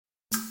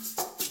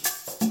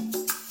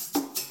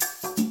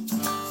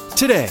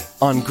Today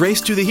on Grace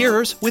to the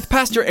Hearers with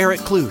Pastor Eric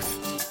Kluth.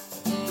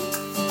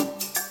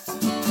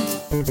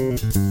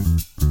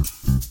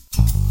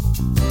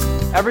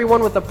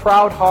 Everyone with a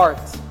proud heart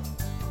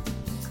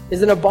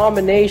is an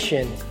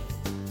abomination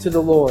to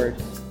the Lord.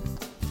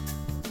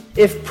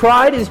 If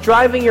pride is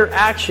driving your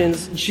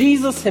actions,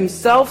 Jesus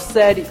himself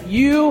said,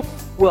 you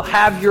will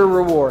have your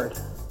reward.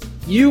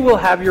 You will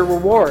have your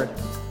reward.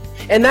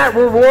 And that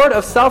reward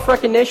of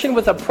self-recognition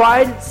with a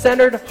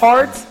pride-centered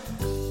heart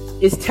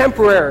is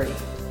temporary.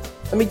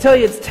 Let me tell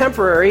you, it's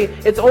temporary.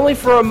 It's only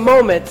for a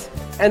moment,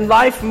 and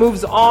life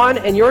moves on,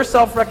 and your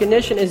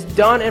self-recognition is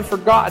done and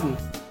forgotten.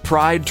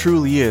 Pride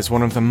truly is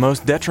one of the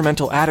most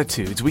detrimental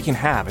attitudes we can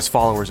have as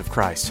followers of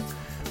Christ.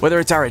 Whether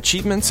it's our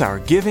achievements, our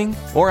giving,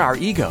 or our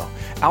ego,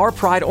 our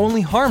pride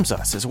only harms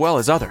us as well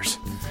as others.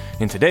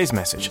 In today's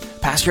message,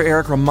 Pastor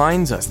Eric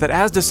reminds us that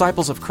as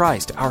disciples of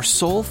Christ, our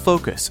sole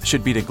focus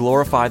should be to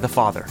glorify the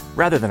Father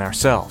rather than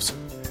ourselves.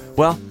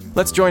 Well,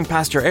 let's join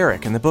Pastor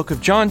Eric in the book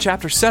of John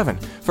chapter 7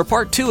 for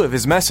part 2 of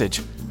his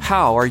message,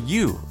 How Are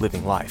You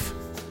Living Life?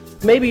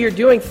 Maybe you're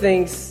doing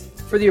things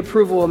for the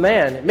approval of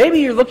man. Maybe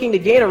you're looking to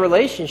gain a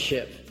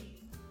relationship.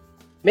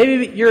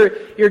 Maybe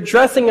you're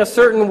dressing a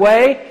certain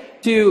way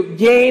to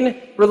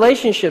gain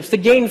relationships, to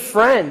gain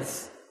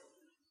friends,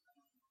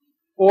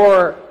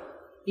 or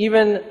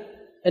even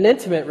an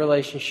intimate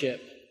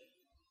relationship.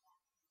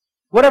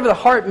 Whatever the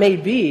heart may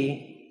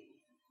be,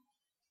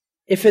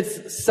 if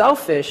it's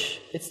selfish,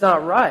 it's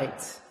not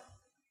right.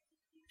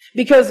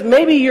 Because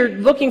maybe you're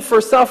looking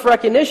for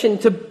self-recognition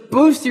to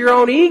boost your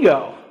own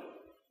ego.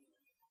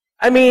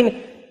 I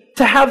mean,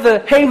 to have the,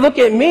 hey, look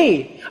at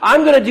me.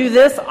 I'm going to do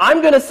this.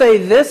 I'm going to say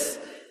this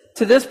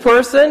to this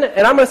person,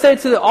 and I'm going to say it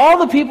to all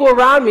the people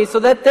around me so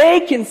that they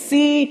can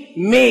see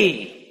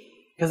me.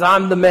 Because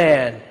I'm the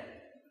man.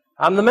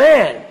 I'm the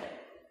man.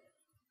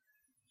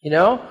 You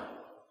know?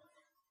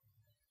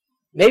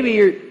 Maybe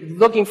you're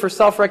looking for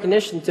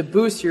self-recognition to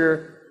boost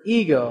your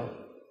ego.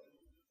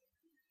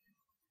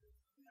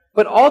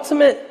 But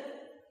ultimately,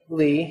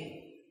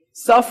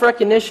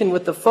 self-recognition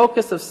with the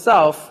focus of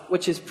self,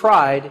 which is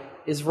pride,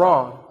 is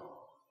wrong.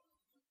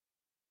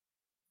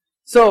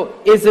 So,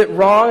 is it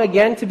wrong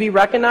again to be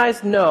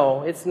recognized?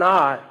 No, it's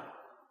not.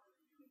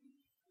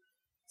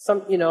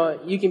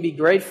 You can be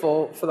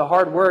grateful for the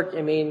hard work,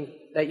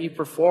 that you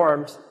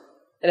performed.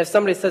 And if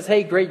somebody says,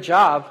 hey, great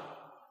job,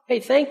 hey,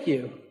 thank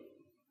you.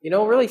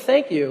 Really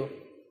thank you.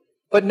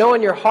 But know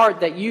in your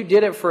heart that you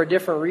did it for a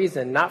different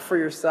reason, not for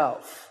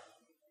yourself.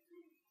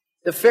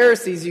 The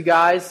Pharisees, you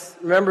guys,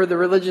 remember the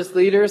religious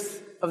leaders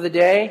of the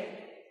day?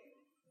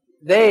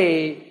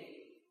 They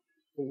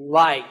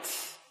liked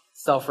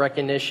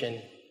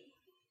self-recognition.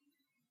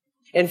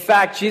 In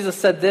fact, Jesus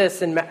said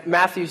this in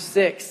Matthew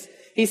 6.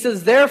 He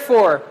says,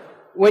 therefore,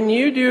 when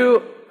you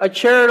do a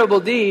charitable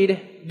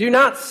deed, do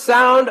not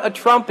sound a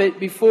trumpet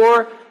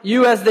before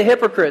you as the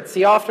hypocrites.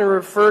 He often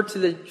referred to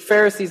the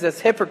Pharisees as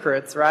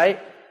hypocrites, right?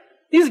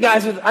 These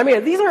guys,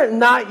 these are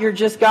not your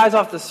just guys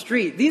off the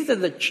street. This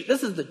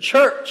is the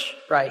church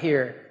right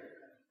here.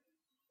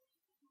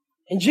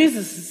 And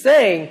Jesus is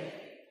saying,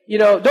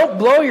 don't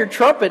blow your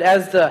trumpet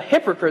as the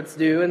hypocrites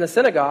do in the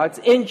synagogues,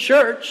 in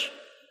church,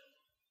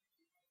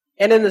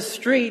 and in the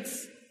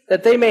streets,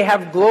 that they may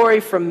have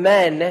glory from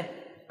men.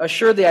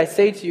 Assuredly, I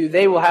say to you,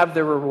 they will have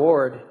their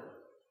reward.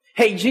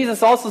 Hey,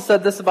 Jesus also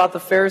said this about the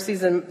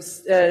Pharisees in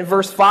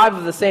verse 5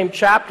 of the same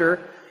chapter.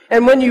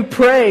 And when you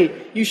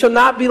pray, you shall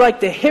not be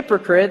like the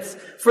hypocrites,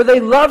 for they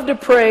love to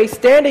pray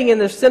standing in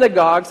the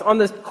synagogues on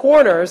the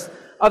corners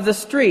of the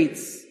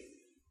streets,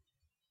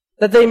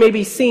 that they may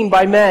be seen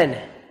by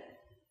men.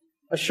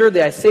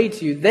 Assuredly, I say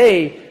to you,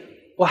 they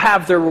will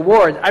have their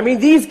reward.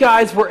 These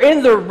guys were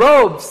in their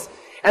robes,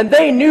 and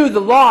they knew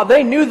the law,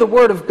 they knew the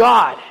Word of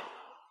God.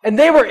 And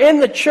they were in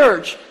the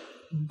church,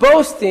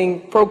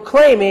 boasting,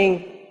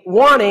 proclaiming,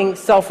 wanting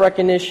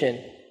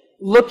self-recognition.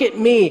 Look at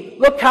me.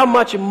 Look how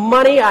much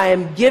money I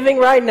am giving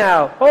right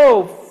now.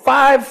 Oh,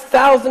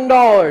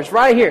 $5,000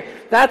 right here.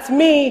 That's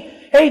me.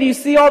 Hey, do you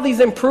see all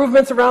these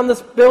improvements around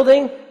this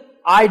building?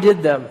 I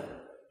did them.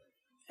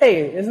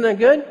 Hey, isn't that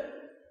good?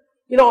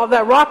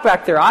 That rock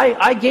back there,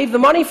 I gave the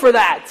money for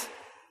that.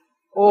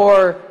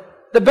 Or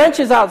the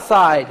benches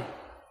outside.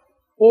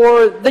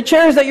 Or the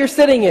chairs that you're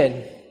sitting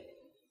in.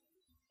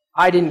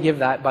 I didn't give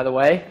that, by the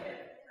way.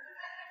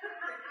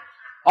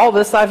 All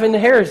this I've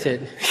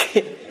inherited.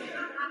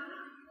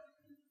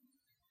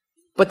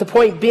 But the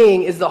point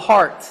being is the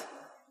heart.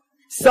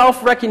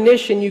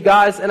 Self-recognition, you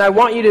guys, and I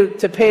want you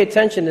to pay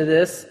attention to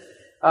this.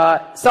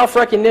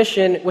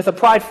 Self-recognition with a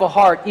prideful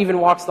heart even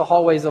walks the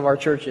hallways of our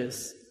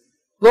churches.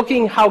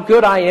 Looking how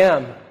good I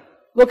am.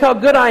 Look how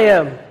good I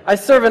am. I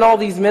serve in all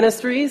these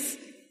ministries.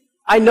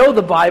 I know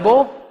the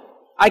Bible.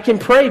 I can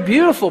pray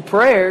beautiful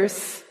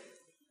prayers.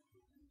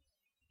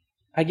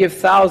 I give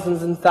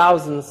thousands and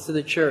thousands to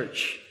the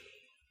church.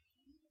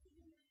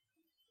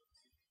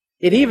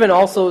 It even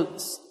also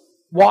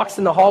walks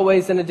in the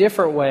hallways in a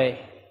different way.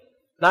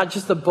 Not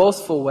just a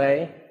boastful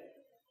way,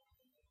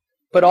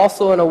 but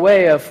also in a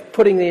way of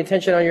putting the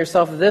attention on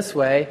yourself this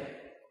way.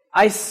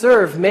 I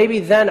serve. Maybe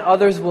then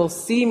others will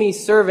see me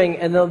serving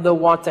and they'll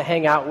want to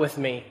hang out with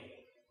me.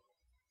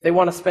 They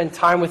want to spend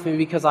time with me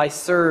because I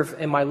serve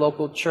in my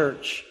local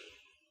church.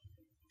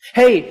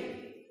 Hey,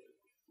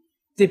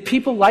 did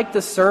people like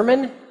the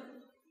sermon?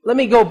 Let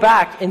me go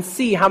back and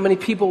see how many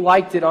people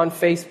liked it on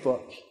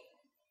Facebook.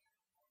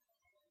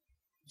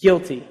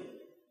 Guilty.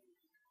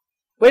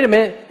 Wait a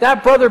minute,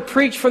 that brother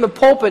preached from the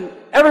pulpit.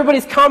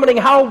 Everybody's commenting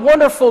how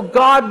wonderful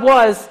God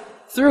was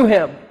through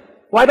him.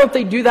 Why don't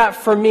they do that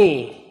for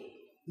me?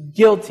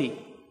 Guilty.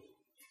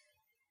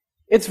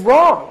 It's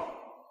wrong.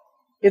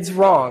 It's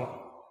wrong.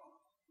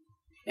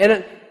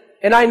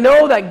 And I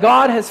know that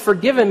God has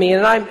forgiven me,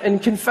 and I'm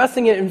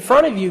confessing it in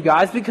front of you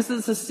guys because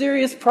it's a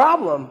serious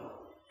problem.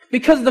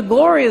 Because the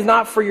glory is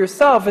not for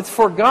yourself, it's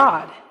for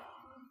God.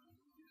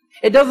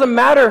 It doesn't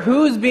matter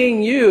who's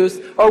being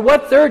used or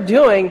what they're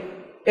doing.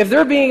 If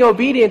they're being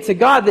obedient to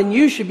God, then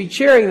you should be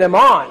cheering them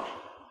on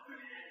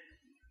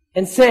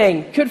and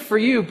saying, good for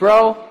you,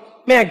 bro.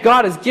 Man,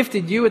 God has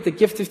gifted you with the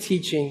gift of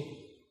teaching.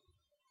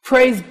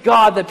 Praise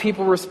God that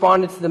people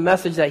responded to the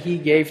message that He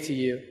gave to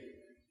you.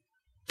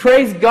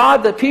 Praise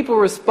God that people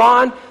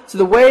respond to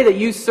the way that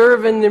you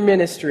serve in their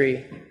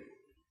ministry.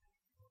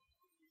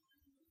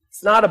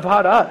 It's not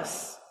about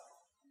us.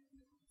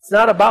 It's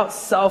not about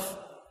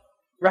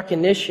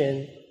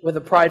self-recognition with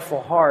a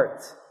prideful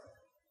heart.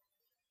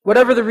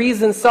 Whatever the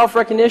reason,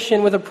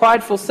 self-recognition with a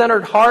prideful,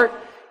 centered heart,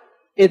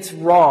 it's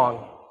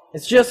wrong.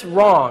 It's just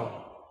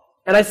wrong.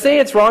 And I say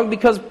it's wrong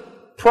because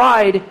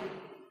pride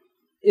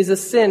is a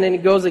sin and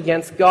it goes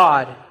against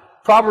God.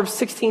 Proverbs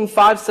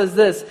 16:5 says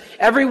this,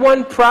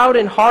 everyone proud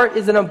in heart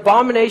is an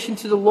abomination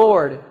to the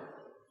Lord.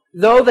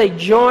 Though they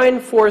join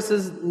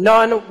forces,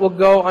 none will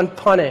go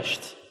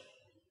unpunished.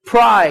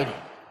 Pride.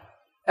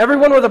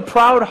 Everyone with a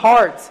proud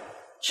heart,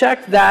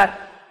 check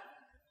that,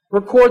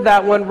 record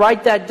that one,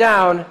 write that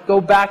down,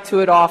 go back to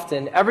it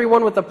often.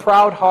 Everyone with a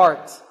proud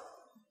heart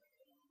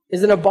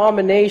is an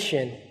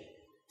abomination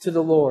to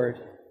the Lord.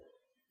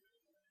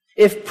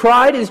 If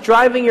pride is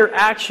driving your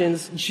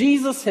actions,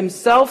 Jesus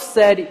Himself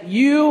said,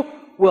 you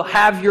will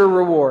have your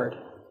reward.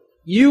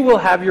 You will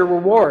have your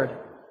reward.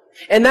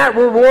 And that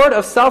reward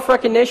of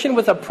self-recognition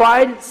with a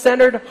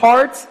pride-centered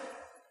heart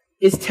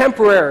is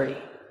temporary.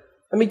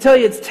 Let me tell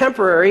you, it's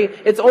temporary.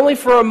 It's only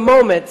for a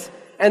moment,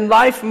 and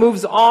life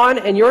moves on,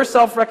 and your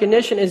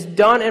self-recognition is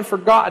done and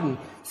forgotten.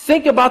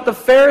 Think about the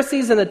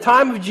Pharisees in the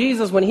time of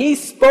Jesus when He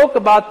spoke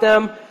about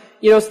them,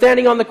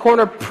 standing on the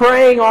corner,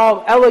 praying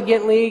all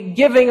elegantly,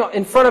 giving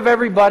in front of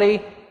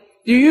everybody.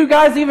 Do you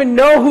guys even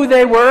know who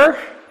they were?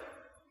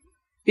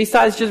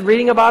 Besides just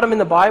reading about them in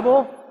the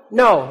Bible?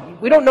 No,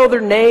 we don't know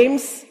their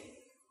names.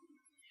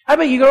 I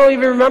bet you don't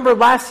even remember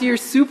last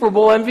year's Super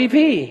Bowl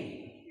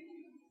MVP.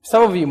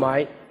 Some of you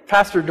might.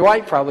 Pastor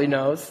Dwight probably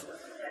knows.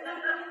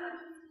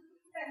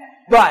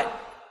 But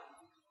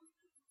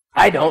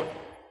I don't.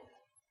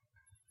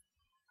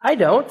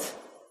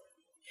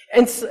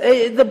 And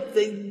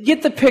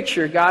get the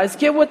picture, guys.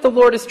 Get what the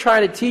Lord is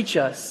trying to teach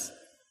us.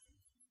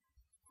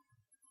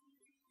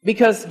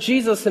 Because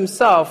Jesus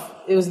Himself,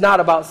 it was not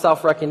about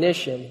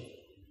self-recognition.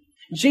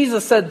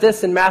 Jesus said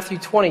this in Matthew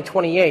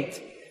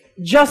 20:28.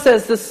 Just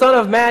as the Son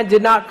of Man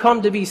did not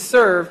come to be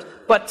served,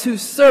 but to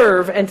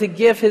serve and to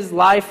give His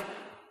life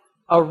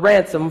a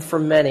ransom for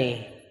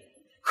many.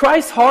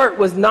 Christ's heart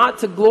was not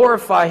to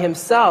glorify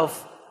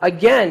Himself,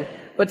 again,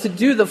 but to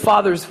do the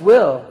Father's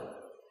will.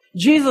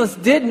 Jesus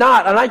did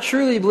not, and I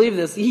truly believe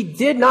this, He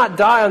did not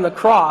die on the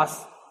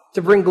cross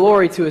to bring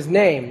glory to His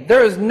name.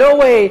 There is no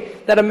way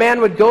that a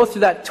man would go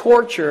through that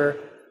torture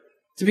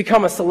to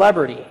become a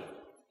celebrity.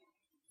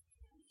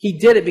 He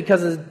did it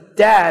because his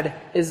dad,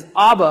 his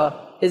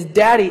Abba, his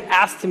daddy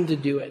asked him to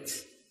do it.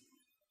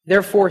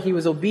 Therefore, He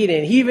was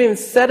obedient. He even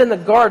said in the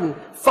garden,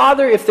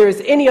 Father, if there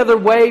is any other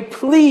way,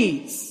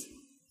 please.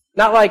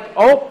 Not like,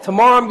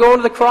 tomorrow I'm going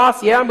to the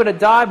cross. Yeah, I'm going to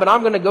die, but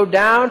I'm going to go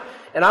down.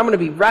 And I'm going to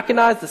be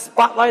recognized. The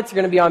spotlights are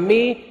going to be on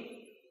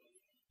me.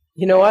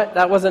 You know what?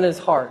 That wasn't His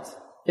heart.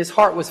 His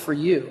heart was for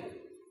you.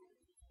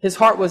 His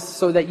heart was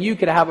so that you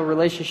could have a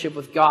relationship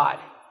with God.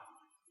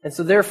 And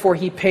so therefore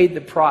He paid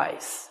the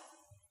price.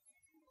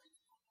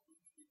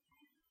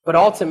 But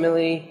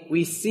ultimately,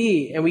 we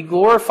see and we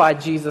glorify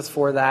Jesus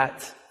for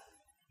that.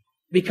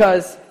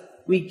 Because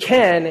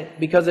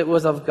it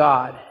was of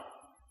God.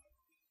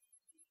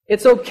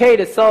 It's okay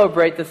to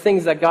celebrate the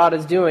things that God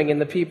is doing in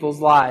the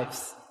people's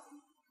lives.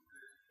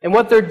 And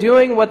what they're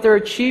doing, what they're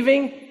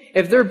achieving,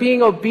 if they're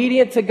being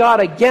obedient to God,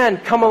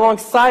 again, come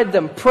alongside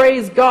them.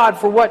 Praise God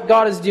for what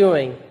God is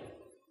doing.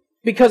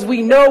 Because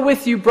we know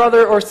with you,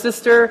 brother or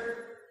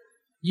sister,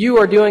 you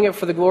are doing it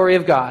for the glory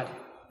of God.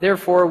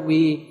 Therefore,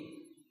 we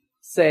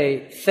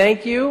say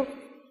thank you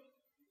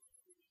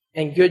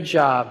and good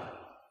job.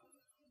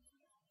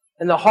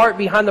 And the heart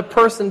behind the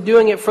person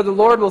doing it for the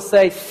Lord will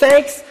say,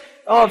 thanks,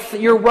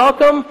 you're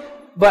welcome,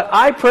 but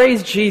I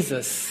praise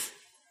Jesus.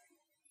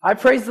 I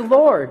praise the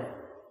Lord.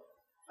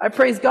 I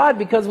praise God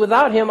because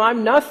without Him,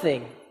 I'm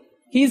nothing.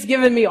 He's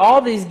given me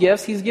all these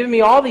gifts. He's given me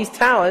all these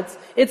talents.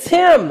 It's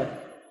Him.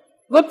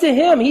 Look to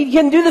Him. He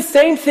can do the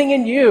same thing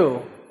in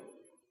you.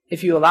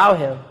 if you allow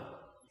him.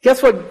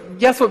 Guess what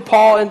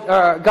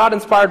God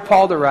inspired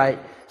Paul to write?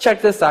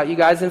 Check this out, you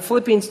guys. In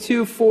Philippians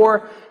 2,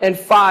 4, and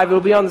 5,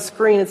 it'll be on the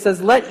screen. It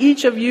says, let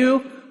each of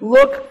you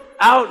look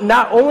out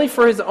not only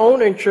for his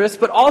own interests,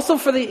 but also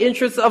for the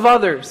interests of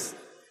others.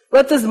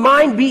 Let this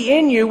mind be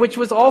in you, which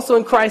was also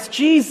in Christ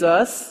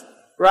Jesus,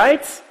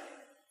 right?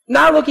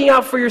 Not looking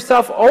out for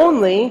yourself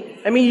only.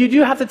 I mean, you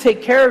do have to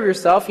take care of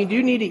yourself. You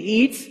do need to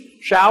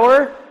eat,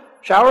 shower.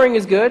 Showering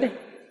is good.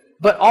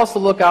 But also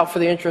look out for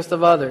the interest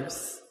of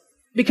others.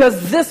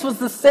 Because this was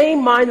the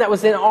same mind that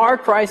was in our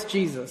Christ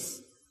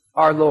Jesus,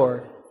 our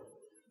Lord.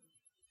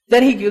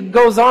 Then he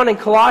goes on in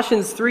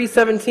Colossians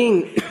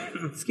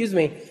 3:17, excuse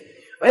me,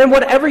 and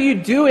whatever you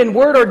do in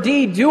word or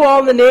deed, do all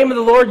in the name of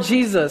the Lord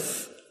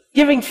Jesus,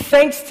 giving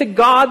thanks to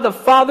God the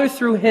Father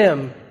through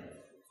him.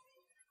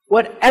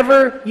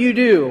 Whatever you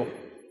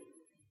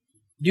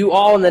do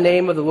all in the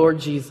name of the Lord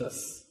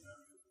Jesus.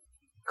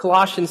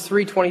 Colossians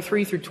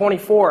 3:23 through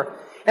 24.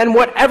 And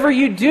whatever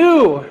you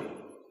do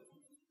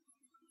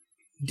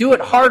it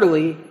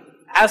heartily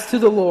as to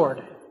the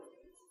Lord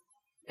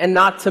and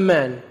not to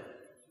men,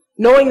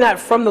 knowing that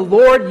from the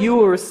Lord you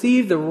will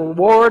receive the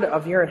reward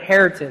of your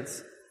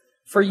inheritance,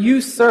 for you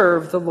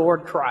serve the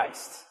Lord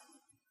Christ.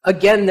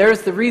 Again,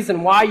 there's the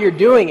reason why you're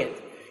doing it.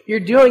 You're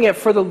doing it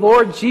for the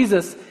Lord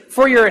Jesus,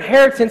 for your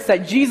inheritance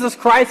that Jesus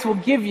Christ will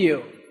give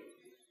you.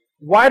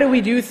 Why do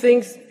we do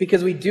things?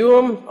 Because we do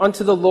them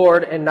unto the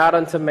Lord and not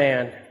unto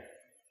man,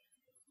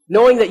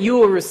 knowing that you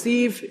will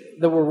receive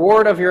the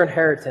reward of your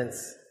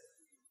inheritance.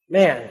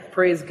 Man,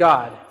 praise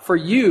God, for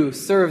you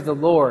serve the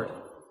Lord.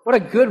 What a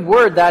good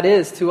word that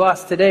is to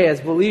us today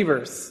as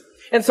believers.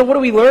 And so what do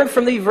we learn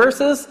from these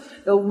verses?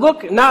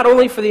 Look not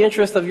only for the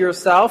interest of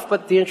yourself,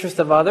 but the interest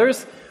of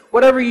others.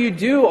 Whatever you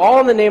do, all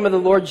in the name of the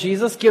Lord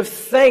Jesus, give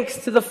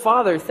thanks to the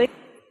Father.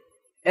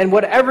 And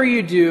whatever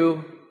you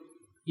do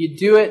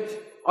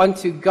it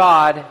unto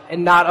God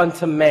and not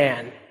unto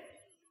man.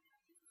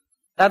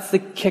 That's the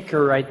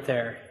kicker right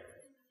there.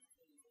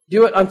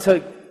 Do it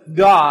unto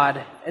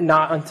God and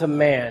not unto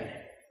man.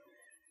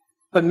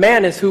 But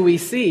man is who we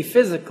see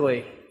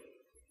physically.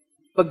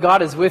 But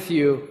God is with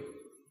you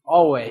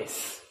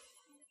always.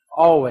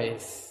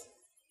 Always.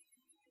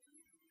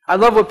 I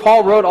love what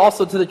Paul wrote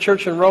also to the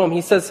church in Rome.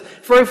 He says,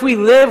 for if we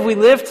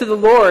live to the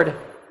Lord.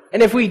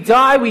 And if we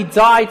die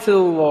to the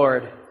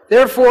Lord.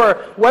 Therefore,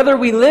 whether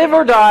we live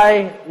or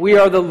die, we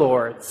are the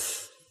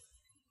Lord's.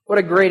 What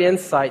a great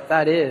insight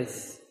that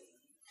is.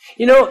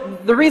 You know,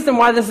 the reason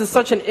why this is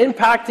such an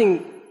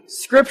impacting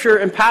scripture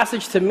and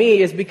passage to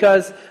me is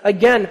because,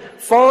 again,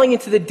 falling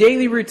into the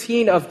daily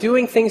routine of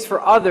doing things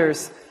for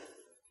others,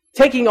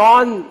 taking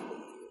on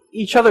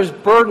each other's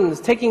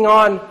burdens, taking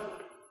on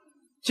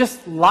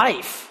just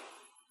life.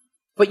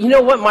 But you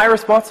know what my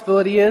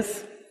responsibility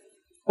is?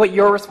 What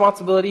your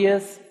responsibility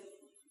is?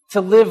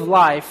 To live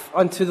life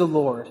unto the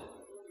Lord.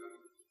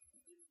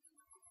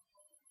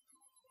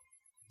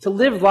 To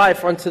live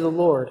life unto the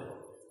Lord.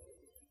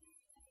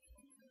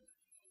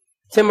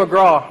 Tim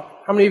McGraw.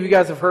 How many of you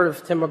guys have heard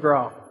of Tim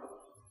McGraw?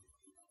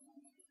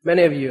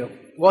 Many of you.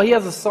 Well, he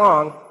has a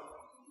song.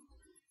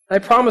 I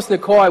promised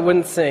Nicole I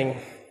wouldn't sing.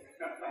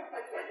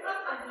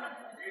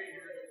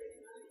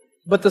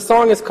 But the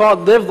song is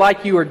called Live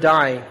Like You Are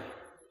Dying.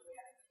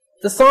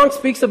 The song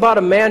speaks about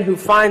a man who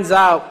finds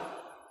out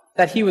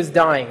that he was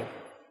dying.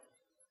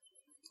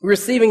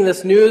 Receiving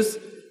this news,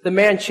 the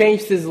man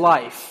changed his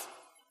life.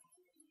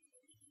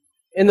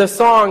 In the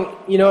song,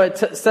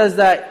 it says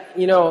that,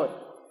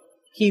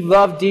 he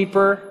loved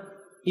deeper,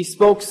 he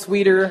spoke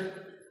sweeter,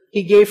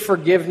 he gave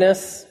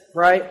forgiveness,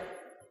 right?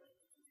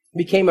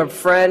 Became a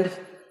friend.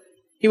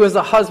 He was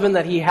a husband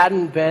that he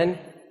hadn't been.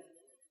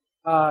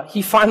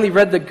 He finally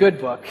read the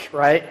good book,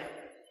 right?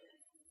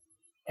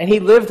 And he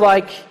lived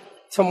like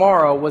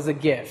tomorrow was a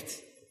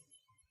gift.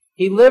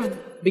 He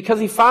lived because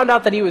he found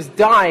out that he was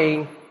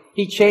dying.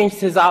 He changed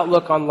his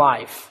outlook on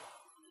life.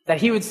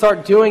 That he would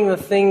start doing the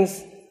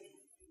things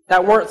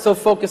that weren't so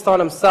focused on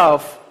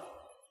himself,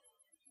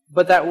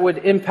 but that would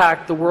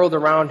impact the world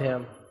around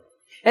him.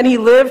 And he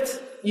lived,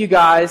 you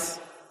guys,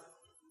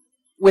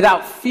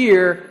 without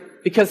fear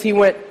because he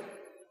went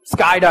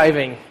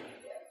skydiving,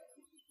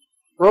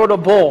 rode a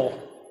bull,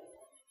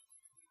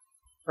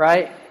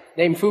 right?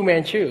 Named Fu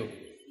Manchu.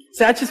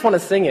 See, I just want to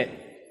sing it.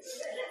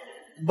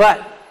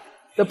 But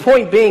the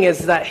point being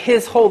is that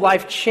his whole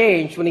life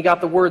changed when he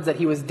got the words that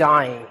he was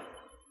dying.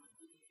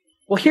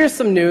 Well, here's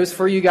some news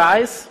for you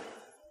guys.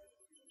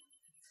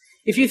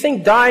 If you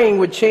think dying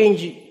would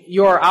change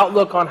your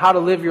outlook on how to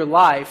live your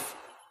life,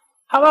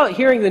 how about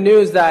hearing the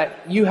news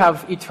that you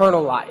have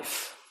eternal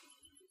life?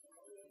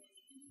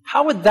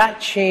 How would that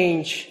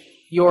change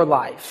your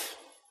life?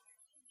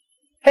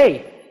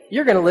 Hey,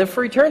 you're going to live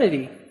for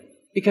eternity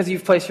because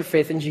you've placed your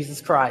faith in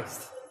Jesus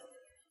Christ.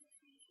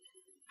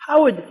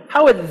 How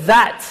would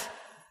that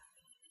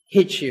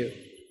hit you?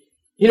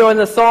 In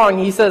the song,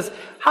 he says,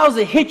 how does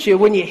it hit you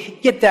when you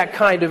get that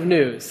kind of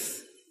news?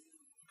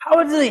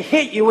 How does it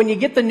hit you when you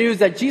get the news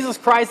that Jesus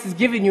Christ is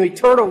giving you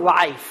eternal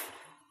life?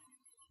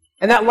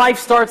 And that life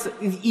starts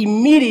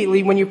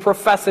immediately when you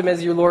profess him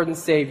as your Lord and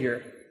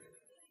Savior.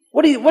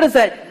 What does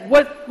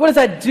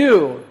that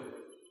do?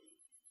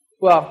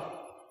 Well,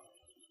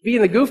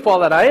 being the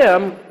goofball that I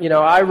am,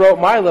 I wrote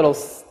my little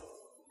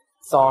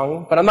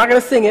song, but I'm not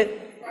going to sing it.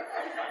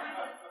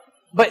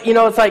 But,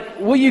 it's like,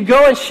 will you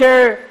go and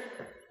share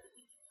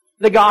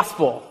the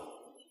gospel?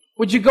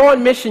 Would you go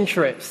on mission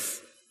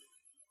trips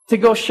to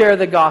go share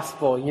the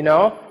gospel,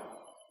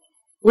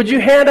 Would you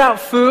hand out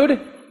food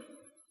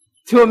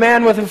to a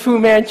man with a Fu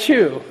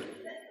Manchu?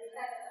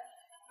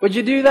 Would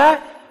you do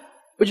that?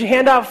 Would you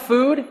hand out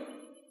food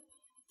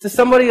to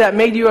somebody that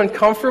made you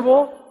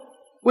uncomfortable?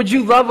 Would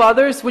you love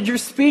others? Would your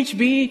speech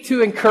be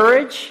to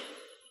encourage?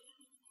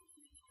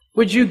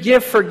 Would you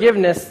give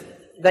forgiveness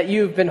that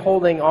you've been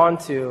holding on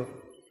to,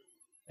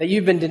 that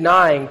you've been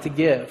denying to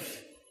give?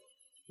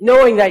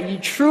 Knowing that you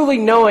truly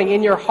knowing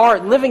in your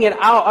heart, living it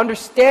out,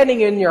 understanding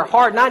in your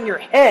heart, not in your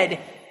head,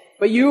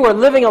 but you are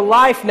living a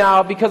life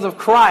now because of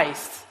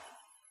Christ.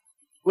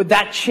 Would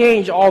that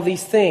change all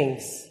these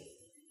things?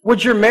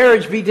 Would your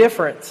marriage be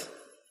different?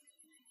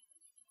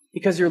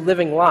 Because you're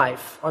living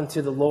life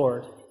unto the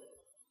Lord.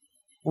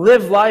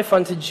 Live life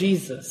unto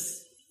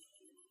Jesus.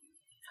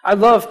 I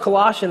love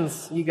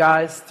Colossians, you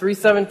guys,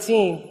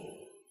 3:17.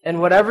 And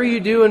whatever you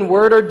do in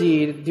word or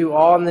deed, do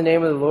all in the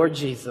name of the Lord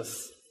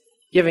Jesus,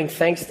 giving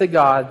thanks to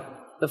God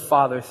the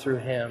Father through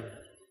him.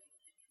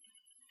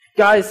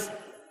 Guys,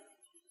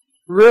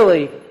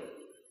 really,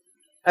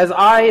 as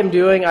I am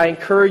doing, I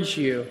encourage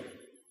you,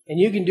 and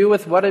you can do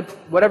with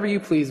whatever you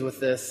please with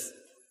this.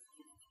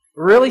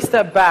 Really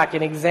step back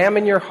and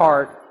examine your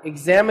heart,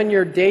 examine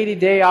your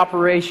day-to-day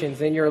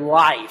operations in your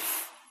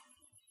life.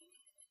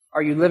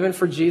 Are you living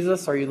for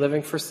Jesus, or are you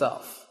living for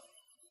self?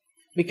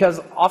 Because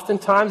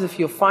oftentimes, if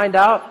you'll find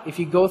out, if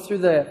you go through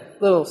the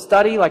little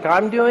study like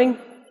I'm doing,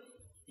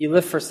 you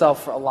live for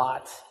self for a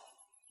lot.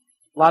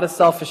 A lot of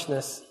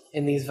selfishness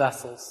in these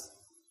vessels.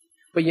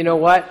 But you know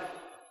what?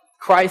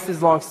 Christ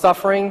is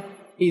long-suffering.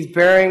 He's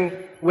bearing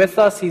with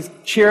us. He's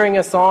cheering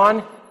us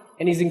on.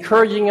 And he's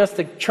encouraging us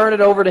to turn it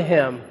over to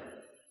him.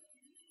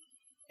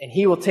 And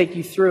he will take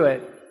you through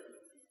it.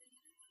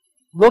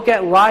 Look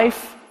at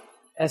life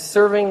as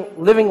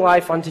living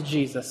life unto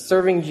Jesus,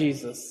 serving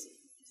Jesus.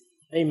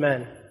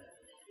 Amen.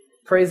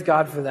 Praise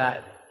God for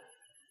that.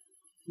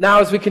 Now,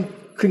 as we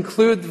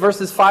conclude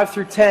verses 5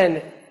 through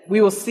 10,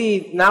 we will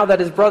see now that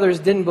his brothers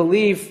didn't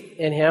believe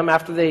in him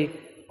after they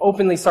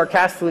openly,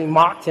 sarcastically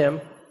mocked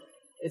him.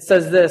 It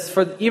says this,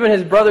 for even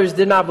his brothers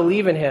did not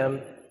believe in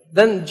him.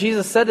 Then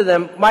Jesus said to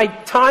them, my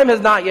time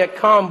has not yet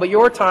come, but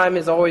your time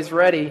is always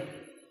ready.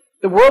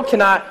 The world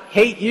cannot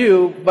hate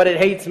you, but it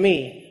hates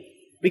me,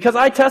 because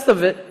I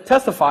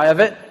testify of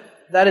it,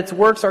 that its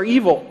works are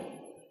evil.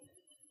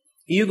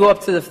 You go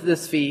up to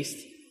this feast.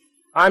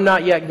 I'm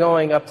not yet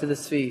going up to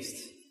this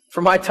feast,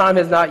 for my time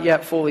has not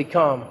yet fully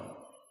come.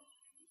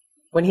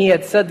 When he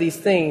had said these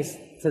things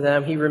to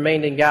them, he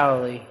remained in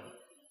Galilee.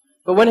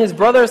 But when his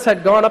brothers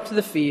had gone up to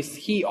the feast,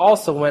 he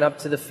also went up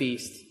to the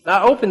feast,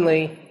 not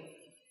openly,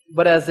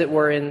 but as it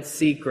were in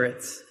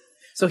secret.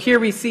 So here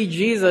we see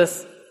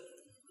Jesus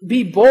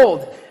be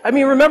bold. I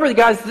mean, remember,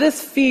 guys, this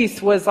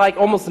feast was like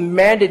almost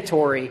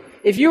mandatory.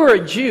 If you were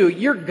a Jew,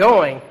 you're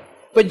going.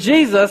 But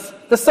Jesus,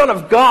 the Son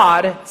of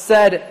God,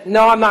 said,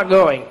 no, I'm not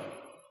going.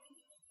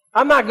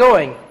 I'm not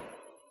going.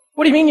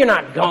 What do you mean you're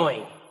not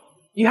going?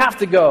 You have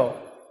to go.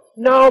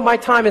 No, my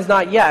time is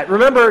not yet.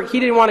 Remember, he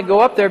didn't want to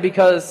go up there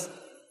because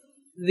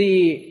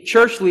the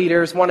church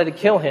leaders wanted to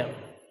kill him.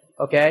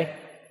 Okay?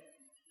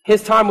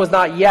 His time was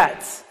not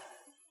yet.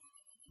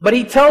 But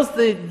he tells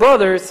the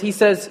brothers, he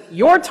says,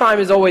 your time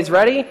is always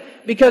ready,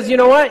 because you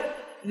know what?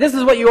 This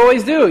is what you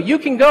always do. You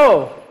can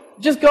go.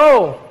 Just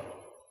go.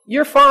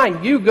 You're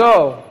fine. You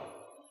go.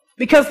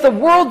 Because the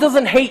world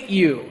doesn't hate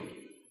you.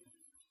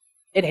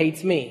 It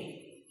hates me.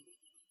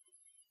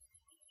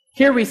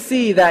 Here we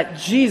see that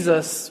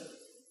Jesus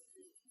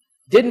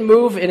didn't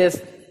move in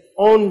his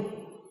own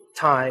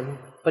time,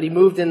 but he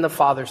moved in the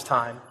Father's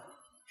time.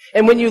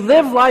 And when you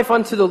live life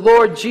unto the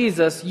Lord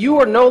Jesus, you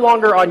are no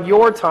longer on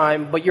your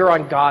time, but you're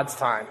on God's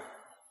time.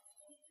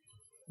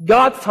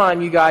 God's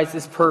time, you guys,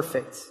 is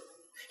perfect.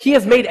 He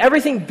has made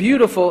everything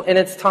beautiful in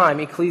its time,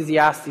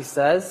 Ecclesiastes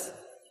says.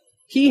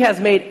 He has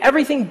made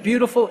everything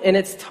beautiful in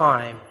its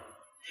time.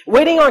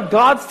 Waiting on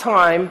God's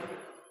time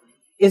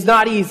is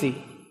not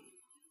easy.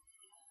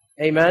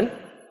 Amen?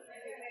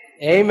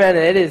 Amen.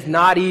 It is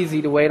not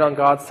easy to wait on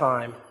God's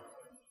time.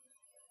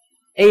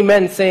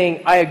 Amen,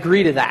 saying, I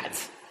agree to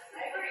that.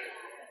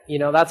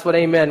 That's what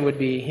amen would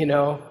be,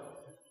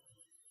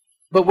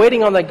 But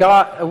waiting on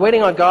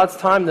God's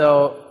time,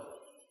 though,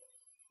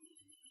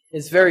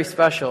 is very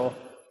special.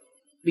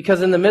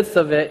 Because in the midst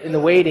of it, in the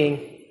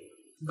waiting,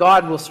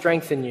 God will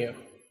strengthen you.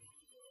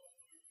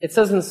 It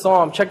says in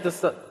Psalm, check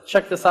this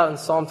out in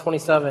Psalm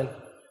 27.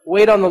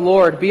 Wait on the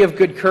Lord, be of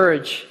good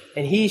courage,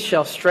 and he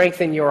shall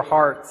strengthen your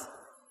heart.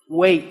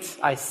 Wait,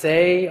 I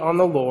say, on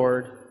the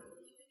Lord.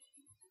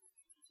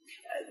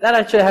 That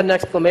actually had an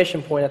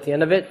exclamation point at the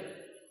end of it.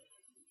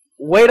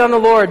 Wait on the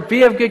Lord,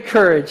 be of good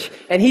courage,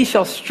 and he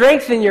shall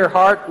strengthen your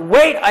heart.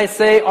 Wait, I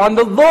say, on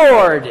the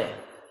Lord,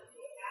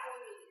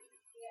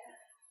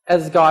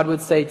 as God would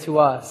say to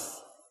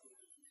us.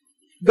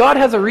 God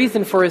has a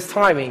reason for his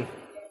timing,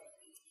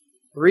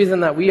 a reason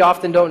that we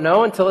often don't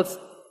know until it's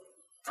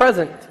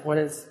present, when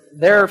it's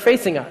there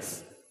facing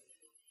us.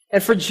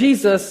 And for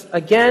Jesus,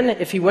 again,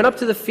 if he went up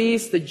to the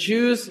feast, the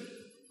Jews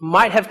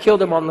might have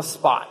killed him on the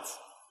spot.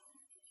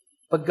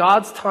 But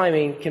God's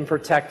timing can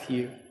protect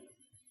you.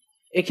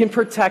 It can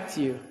protect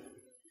you.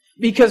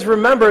 Because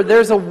remember,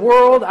 there's a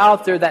world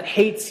out there that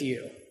hates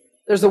you.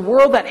 There's a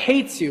world that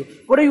hates you.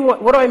 What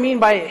do I mean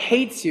by it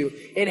hates you?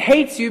 It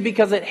hates you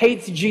because it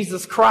hates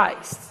Jesus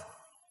Christ.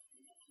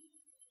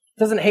 It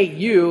doesn't hate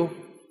you.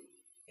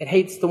 It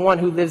hates the one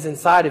who lives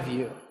inside of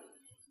you.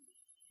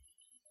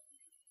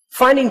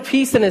 Finding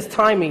peace in his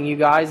timing, you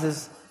guys,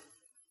 is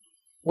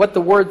what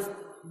the word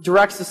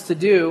directs us to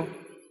do.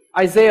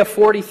 Isaiah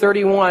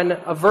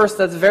 40:31, a verse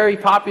that's very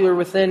popular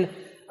within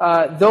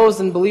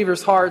those in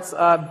believers' hearts.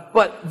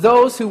 But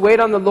those who wait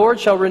on the Lord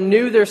shall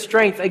renew their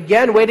strength.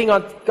 Again, waiting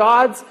on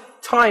God's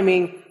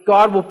timing,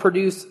 God will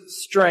produce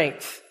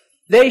strength.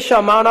 They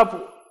shall mount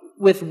up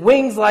with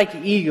wings like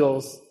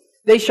eagles.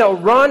 They shall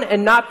run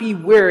and not be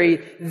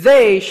weary.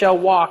 They shall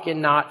walk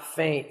and not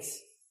faint.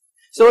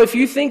 So if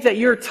you think that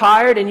you're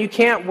tired and you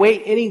can't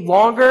wait any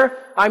longer,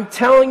 I'm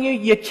telling you,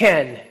 you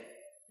can.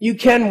 You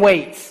can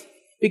wait.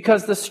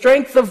 Because the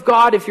strength of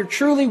God, if you're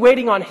truly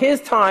waiting on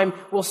his time,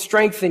 will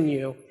strengthen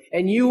you.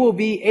 And you will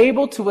be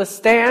able to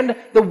withstand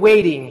the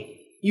waiting.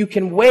 You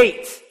can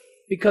wait.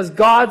 Because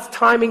God's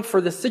timing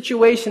for the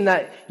situation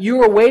that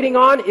you are waiting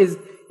on it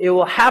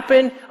will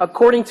happen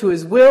according to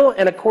his will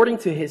and according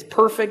to his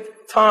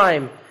perfect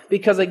time.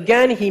 Because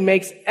again, he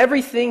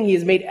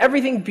has made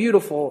everything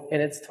beautiful in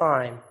its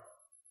time.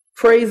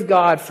 Praise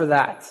God for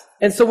that.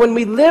 And so when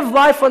we live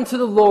life unto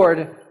the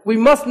Lord, we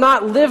must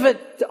not live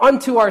it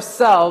unto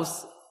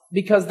ourselves,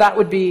 because that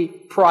would be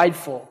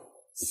prideful,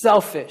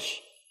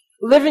 selfish.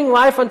 Living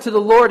life unto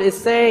the Lord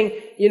is saying,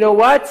 you know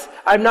what?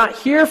 I'm not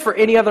here for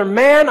any other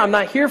man. I'm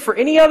not here for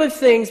any other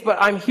things, but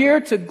I'm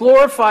here to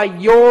glorify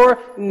your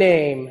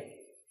name,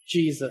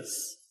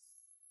 Jesus.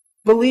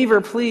 Believer,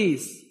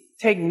 please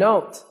take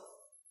note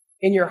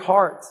in your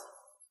heart.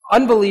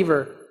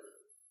 Unbeliever,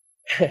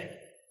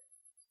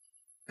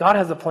 God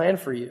has a plan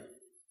for you.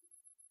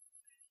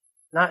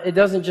 It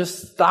doesn't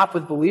just stop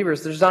with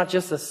believers. There's not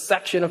just a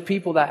section of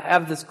people that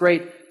have this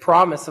great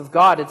promise of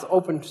God. It's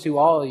open to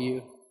all of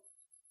you.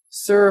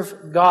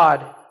 Serve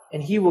God,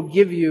 and he will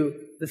give you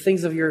the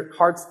things of your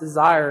heart's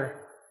desire.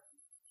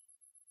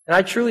 And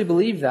I truly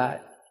believe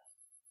that.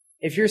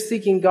 If you're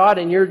seeking God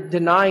and you're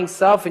denying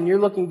self and you're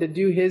looking to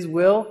do his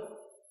will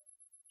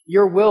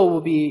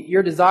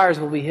your desires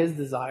will be his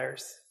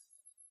desires.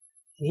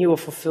 And he will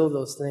fulfill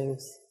those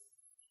things.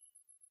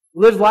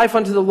 Live life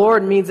unto the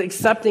Lord means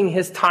accepting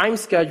his time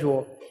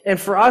schedule. And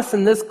for us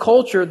in this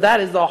culture, that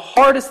is the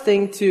hardest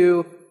thing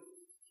to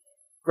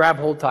grab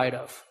hold tight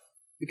of.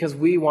 Because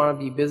we want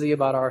to be busy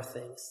about our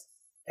things.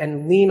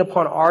 And lean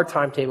upon our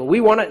timetable. We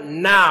want it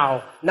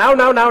now.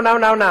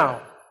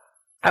 Now.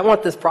 I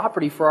want this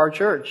property for our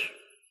church.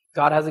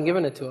 God hasn't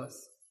given it to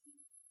us.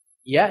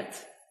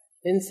 Yet.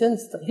 And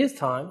since his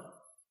time.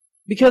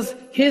 Because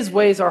his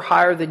ways are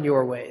higher than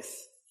your ways.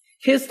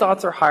 His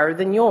thoughts are higher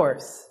than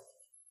yours.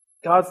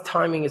 God's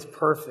timing is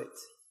perfect.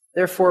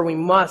 Therefore, we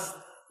must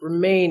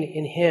remain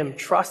in him,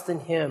 trust in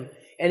him.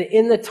 And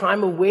in the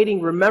time of waiting,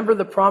 remember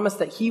the promise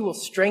that he will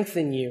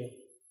strengthen you.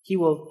 He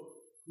will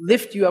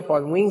lift you up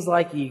on wings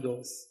like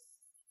eagles.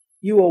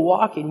 You will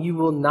walk and you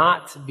will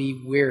not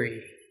be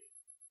weary.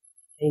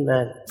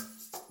 Amen.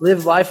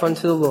 Live life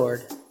unto the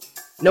Lord,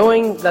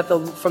 knowing that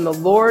from the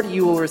Lord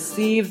you will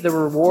receive the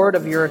reward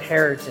of your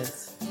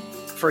inheritance.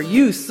 For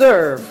you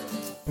serve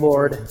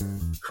Lord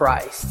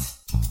Christ.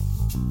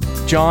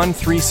 John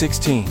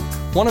 3:16,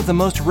 one of the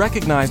most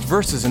recognized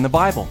verses in the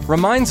Bible,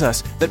 reminds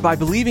us that by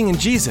believing in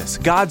Jesus,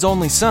 God's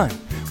only Son,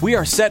 we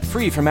are set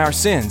free from our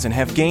sins and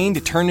have gained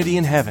eternity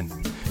in heaven.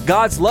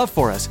 God's love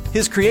for us,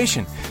 his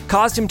creation,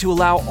 caused him to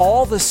allow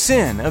all the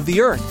sin of the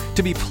earth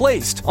to be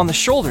placed on the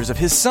shoulders of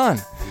his Son.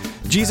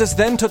 Jesus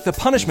then took the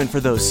punishment for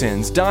those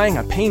sins, dying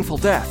a painful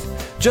death,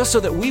 just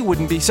so that we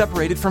wouldn't be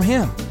separated from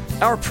him.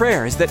 Our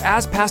prayer is that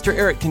as Pastor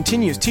Eric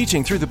continues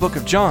teaching through the book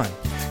of John,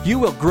 you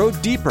will grow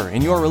deeper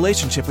in your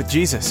relationship with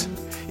Jesus.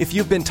 If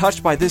you've been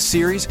touched by this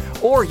series,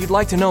 or you'd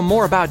like to know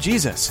more about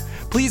Jesus,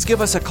 please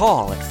give us a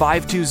call at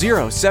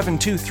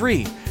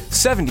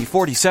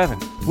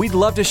 520-723-7047. We'd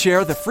love to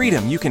share the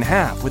freedom you can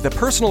have with a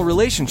personal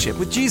relationship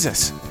with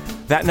Jesus.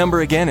 That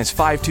number again is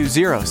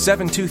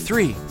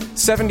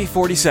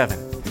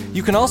 520-723-7047.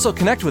 You can also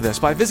connect with us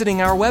by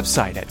visiting our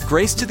website at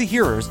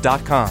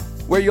gracetothehearers.com,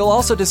 where you'll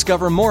also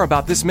discover more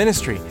about this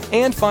ministry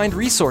and find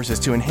resources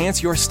to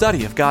enhance your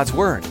study of God's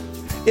Word.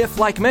 If,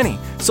 like many,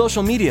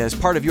 social media is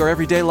part of your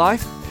everyday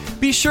life,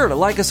 be sure to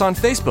like us on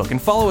Facebook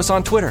and follow us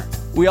on Twitter.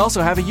 We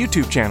also have a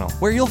YouTube channel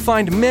where you'll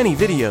find many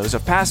videos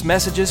of past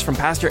messages from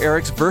Pastor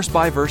Eric's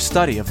verse-by-verse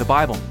study of the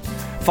Bible.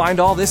 Find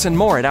all this and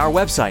more at our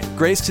website,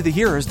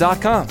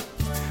 gracetothehearers.com.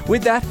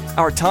 With that,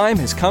 our time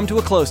has come to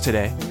a close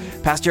today.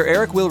 Pastor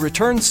Eric will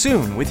return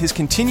soon with his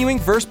continuing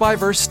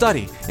verse-by-verse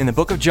study in the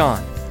book of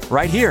John,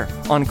 right here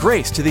on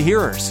Grace to the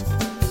Hearers.